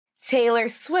Taylor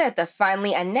Swift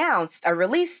finally announced a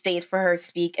release date for her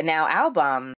Speak Now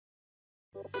album.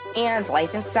 And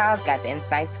Life in Style's got the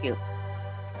inside scoop.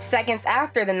 Seconds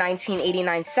after the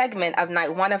 1989 segment of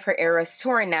Night 1 of her Eras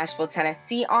tour in Nashville,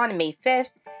 Tennessee on May 5th,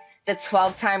 the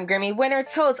 12-time Grammy winner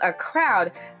told a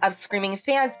crowd of screaming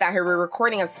fans that her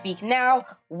re-recording of Speak Now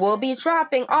will be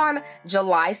dropping on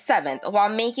July 7th. While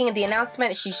making the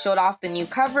announcement, she showed off the new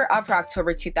cover of her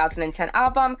October 2010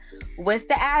 album with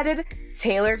the added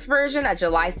Taylor's version of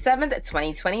July 7th,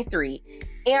 2023.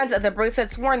 And the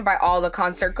bracelets worn by all the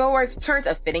concert goers turned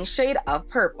a fitting shade of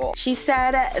purple. She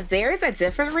said, "There's a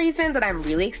different reason that I'm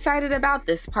really excited about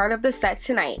this part of the set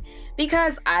tonight,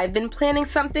 because I've been planning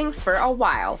something for a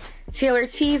while." Taylor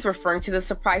teased, referring to the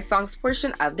surprise songs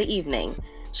portion of the evening.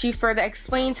 She further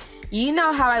explained, "You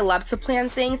know how I love to plan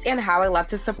things and how I love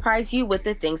to surprise you with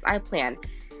the things I plan.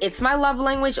 It's my love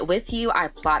language with you. I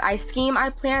plot, I scheme,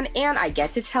 I plan, and I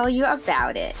get to tell you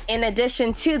about it." In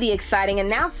addition to the exciting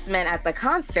announcement at the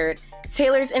concert,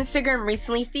 Taylor's Instagram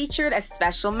recently featured a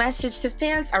special message to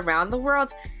fans around the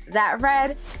world that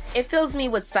read, "It fills me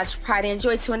with such pride and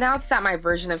joy to announce that my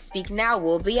version of Speak Now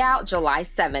will be out July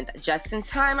 7th, just in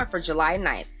time for July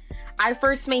 9th. I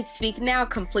first made Speak Now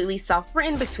completely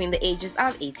self-written between the ages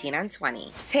of 18 and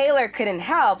 20. Taylor couldn't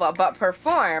help but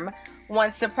perform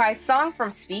one surprise song from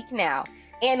Speak Now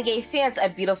and gave fans a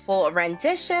beautiful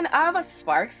rendition of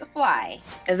Sparks Fly.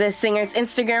 The singer's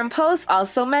Instagram post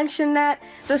also mentioned that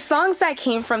the songs that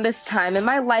came from this time in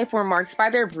my life were marked by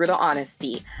their brutal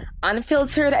honesty,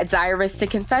 unfiltered,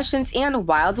 diaristic confessions, and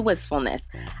wild wistfulness.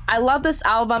 I love this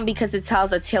album because it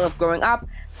tells a tale of growing up,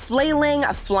 flailing,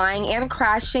 flying, and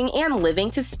crashing, and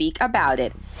living to speak about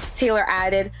it." Taylor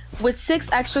added, "With 6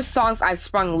 extra songs I've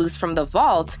sprung loose from the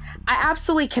vault, I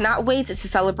absolutely cannot wait to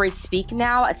celebrate Speak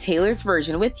Now, Taylor's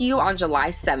version, with you on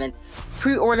July 7th.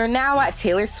 Pre-order now at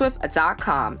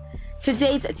taylorswift.com. To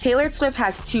date, Taylor Swift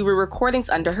has 2 re-recordings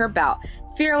under her belt,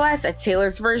 Fearless,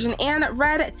 Taylor's version, and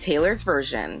Red, Taylor's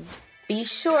version. Be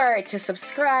sure to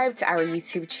subscribe to our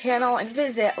YouTube channel and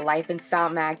visit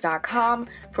lifeandstylemag.com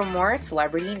for more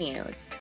celebrity news.